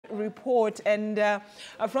report. And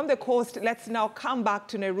from the coast, let's now come back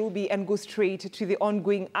to Nairobi and go straight to the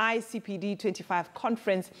ongoing ICPD25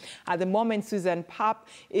 Conference. At the moment, Susan Papp,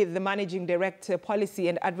 the Managing Director, Policy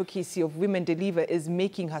and Advocacy of Women Deliver, is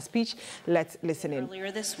making her speech. Let's listen in.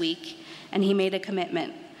 Earlier this week, and he made a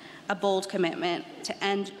commitment, a bold commitment, to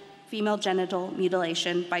end female genital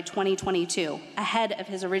mutilation by 2022, ahead of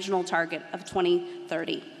his original target of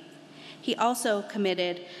 2030. He also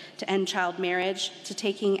committed to end child marriage, to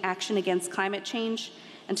taking action against climate change,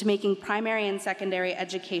 and to making primary and secondary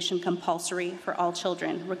education compulsory for all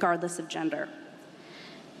children, regardless of gender.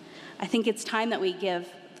 I think it's time that we give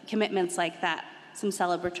commitments like that some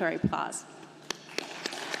celebratory applause.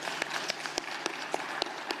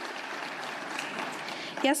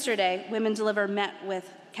 Yesterday, Women Deliver met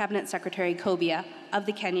with Cabinet Secretary Kobia of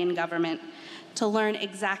the Kenyan government to learn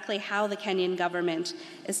exactly how the Kenyan government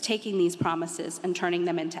is taking these promises and turning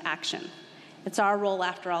them into action. It's our role,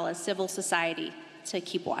 after all, as civil society to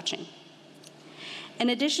keep watching. In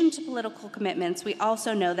addition to political commitments, we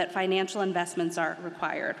also know that financial investments are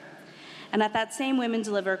required. And at that same Women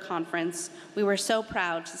Deliver conference, we were so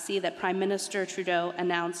proud to see that Prime Minister Trudeau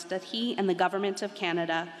announced that he and the Government of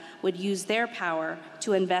Canada would use their power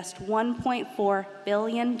to invest $1.4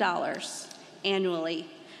 billion annually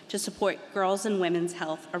to support girls' and women's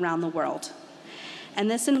health around the world. And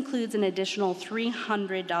this includes an additional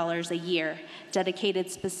 $300 a year dedicated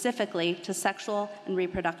specifically to sexual and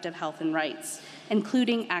reproductive health and rights,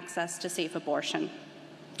 including access to safe abortion.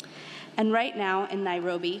 And right now in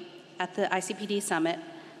Nairobi, at the ICPD Summit,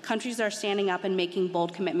 countries are standing up and making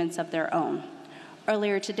bold commitments of their own.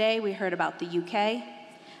 Earlier today, we heard about the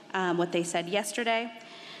UK, what they said yesterday.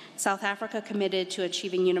 South Africa committed to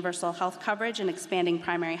achieving universal health coverage and expanding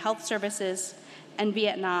primary health services, and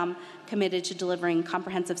Vietnam committed to delivering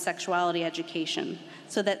comprehensive sexuality education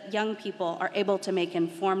so that young people are able to make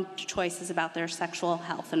informed choices about their sexual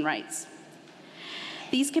health and rights.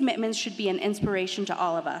 These commitments should be an inspiration to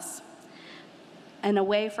all of us and a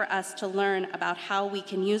way for us to learn about how we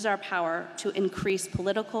can use our power to increase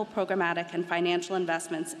political, programmatic, and financial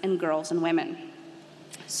investments in girls and women.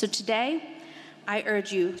 So today, I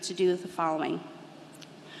urge you to do the following.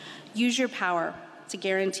 Use your power to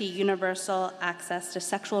guarantee universal access to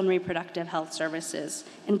sexual and reproductive health services,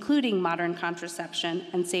 including modern contraception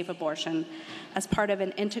and safe abortion, as part of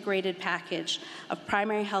an integrated package of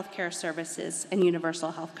primary health care services and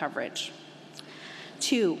universal health coverage.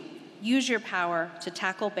 2, use your power to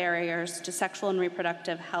tackle barriers to sexual and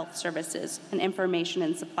reproductive health services and information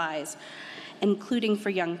and supplies, including for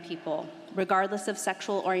young people, regardless of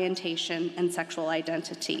sexual orientation and sexual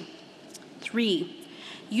identity. 3,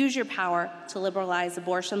 use your power to liberalize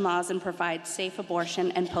abortion laws and provide safe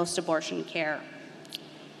abortion and post-abortion care.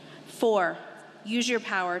 4, use your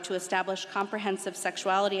power to establish comprehensive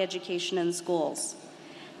sexuality education in schools.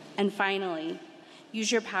 And finally,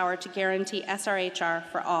 use your power to guarantee SRHR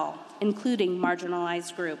for all, including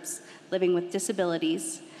marginalized groups living with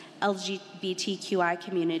disabilities, LGBTQI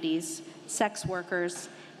communities, sex workers,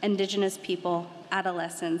 Indigenous people,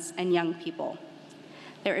 adolescents, and young people.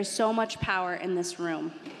 There is so much power in this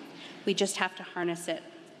room. We just have to harness it.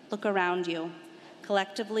 Look around you.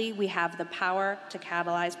 Collectively, we have the power to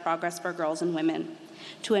catalyze progress for girls and women,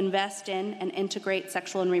 to invest in and integrate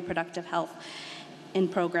sexual and reproductive health in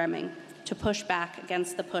programming, to push back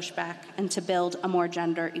against the pushback, and to build a more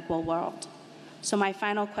gender-equal world. So my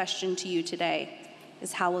final question to you today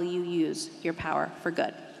is, how will you use your power for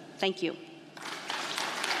good? Thank you.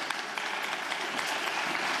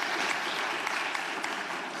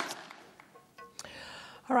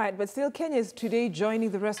 All right, but still, Kenya is today joining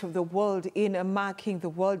the rest of the world in marking the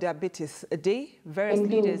World Diabetes Day. Various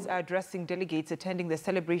leaders are addressing delegates attending the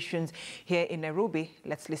celebrations here in Nairobi.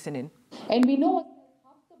 Let's listen in. And we know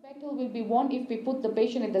half the battle will be won if we put the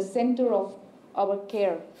patient at the center of our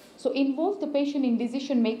care. So involve the patient in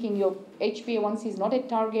decision making. Your HbA1c is not at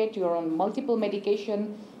target, you're on multiple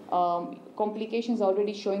medication, complications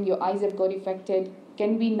already showing your eyes have got affected.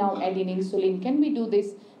 Can we now add in insulin? Can we do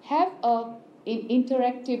this? Have a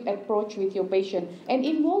interactive approach with your patient and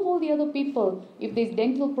involve all the other people. If there's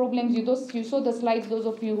dental problems, you saw the slides, those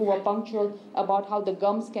of you who are punctual, about how the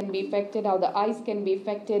gums can be affected, how the eyes can be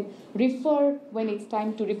affected. Refer when it's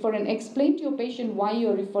time to refer and explain to your patient why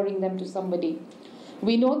you're referring them to somebody.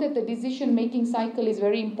 We know that the decision-making cycle is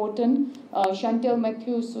very important. Chantel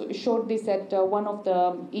Matthews showed this at one of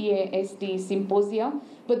the EASD symposia.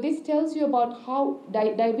 But this tells you about how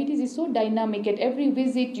diabetes is so dynamic. At every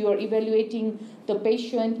visit, you are evaluating the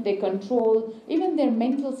patient, their control, even their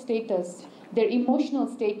mental status. their emotional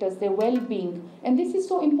status, their well-being. And this is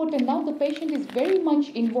so important. Now the patient is very much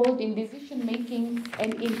involved in decision-making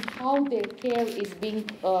and in how their care is being,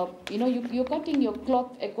 you're cutting your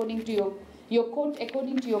cloth according to your coat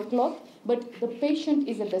according to your cloth, but the patient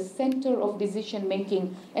is at the center of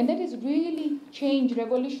decision-making. And that has really changed,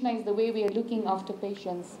 revolutionized the way we are looking after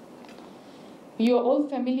patients. You are all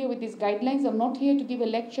familiar with these guidelines. I'm not here to give a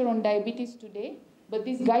lecture on diabetes today, but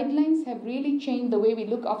these guidelines have really changed the way we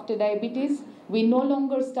look after diabetes. We no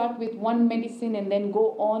longer start with one medicine and then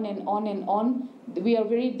go on and on and on. We are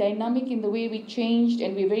very dynamic in the way we changed,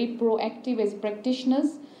 and we're very proactive as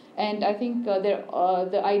practitioners. And I think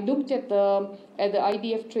I looked at the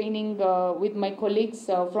IDF training with my colleagues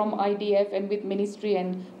from IDF and with ministry,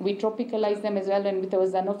 and we tropicalized them as well, and with our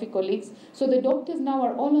Sanofi colleagues. So the doctors now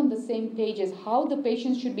are all on the same page as how the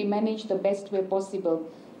patients should be managed the best way possible.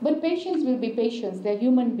 But patients will be patients. They're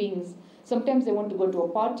human beings. Sometimes they want to go to a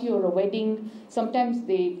party or a wedding. Sometimes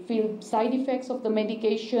they feel side effects of the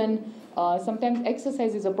medication. Sometimes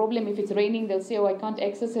exercise is a problem. If it's raining, they'll say, oh, I can't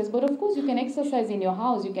exercise. But of course, you can exercise in your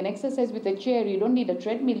house. You can exercise with a chair. You don't need a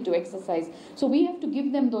treadmill to exercise. So we have to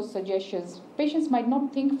give them those suggestions. Patients might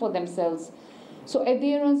not think for themselves. So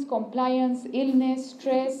adherence, compliance, illness,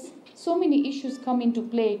 stress, so many issues come into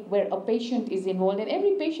play where a patient is involved. And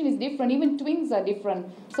every patient is different. Even twins are different.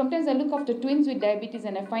 Sometimes I look after twins with diabetes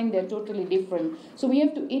and I find they're totally different. So we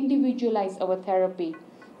have to individualize our therapy.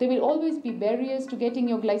 There will always be barriers to getting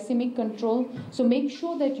your glycemic control. So make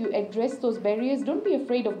sure that you address those barriers. Don't be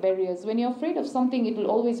afraid of barriers. When you're afraid of something, it will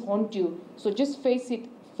always haunt you. So just face it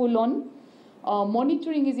full on.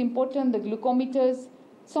 Monitoring is important, the glucometers.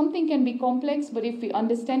 Something can be complex, but if we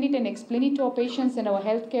understand it and explain it to our patients and our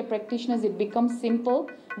healthcare practitioners, it becomes simple.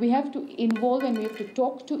 We have to involve and we have to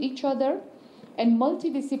talk to each other. And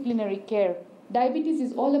multidisciplinary care. Diabetes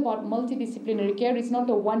is all about multidisciplinary care. It's not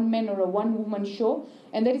a one-man or a one-woman show.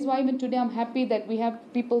 And that is why even today I'm happy that we have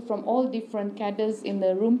people from all different cadres in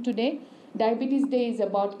the room today. Diabetes Day is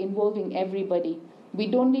about involving everybody. We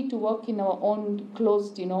don't need to work in our own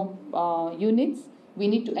closed, units. We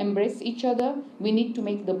need to embrace each other. We need to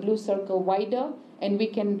make the blue circle wider, and we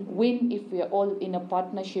can win if we are all in a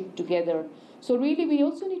partnership together. So really, we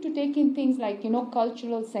also need to take in things like,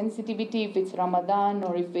 cultural sensitivity, if it's Ramadan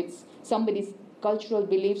or if it's somebody's cultural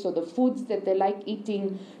beliefs or the foods that they like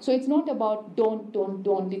eating. So it's not about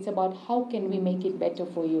don't. It's about how can we make it better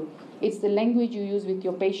for you. It's the language you use with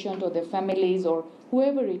your patient or their families or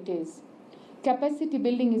whoever it is. Capacity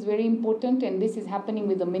building is very important, and this is happening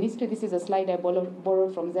with the ministry. This is a slide I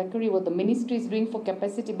borrowed from Zachary, what the ministry is doing for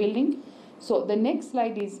capacity building. So the next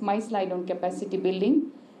slide is my slide on capacity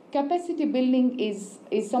building. Capacity building is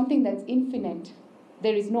something that's infinite.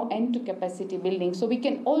 There is no end to capacity building. So we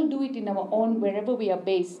can all do it in our own, wherever we are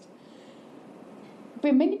based.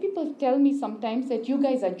 But many people tell me sometimes that you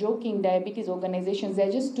guys are joking, diabetes organizations. There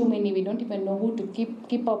are just too many. We don't even know who to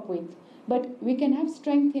keep up with. But we can have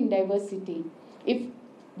strength in diversity. If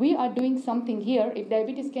we are doing something here, if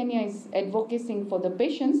Diabetes Kenya is advocating for the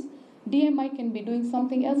patients, DMI can be doing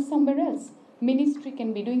something else somewhere else. Ministry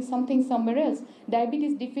can be doing something somewhere else.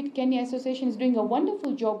 Diabetes Defeat Kenya Association is doing a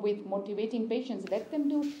wonderful job with motivating patients. Let them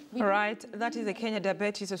do. All right, that is the Kenya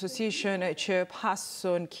Diabetes Association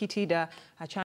chairperson, Kitida.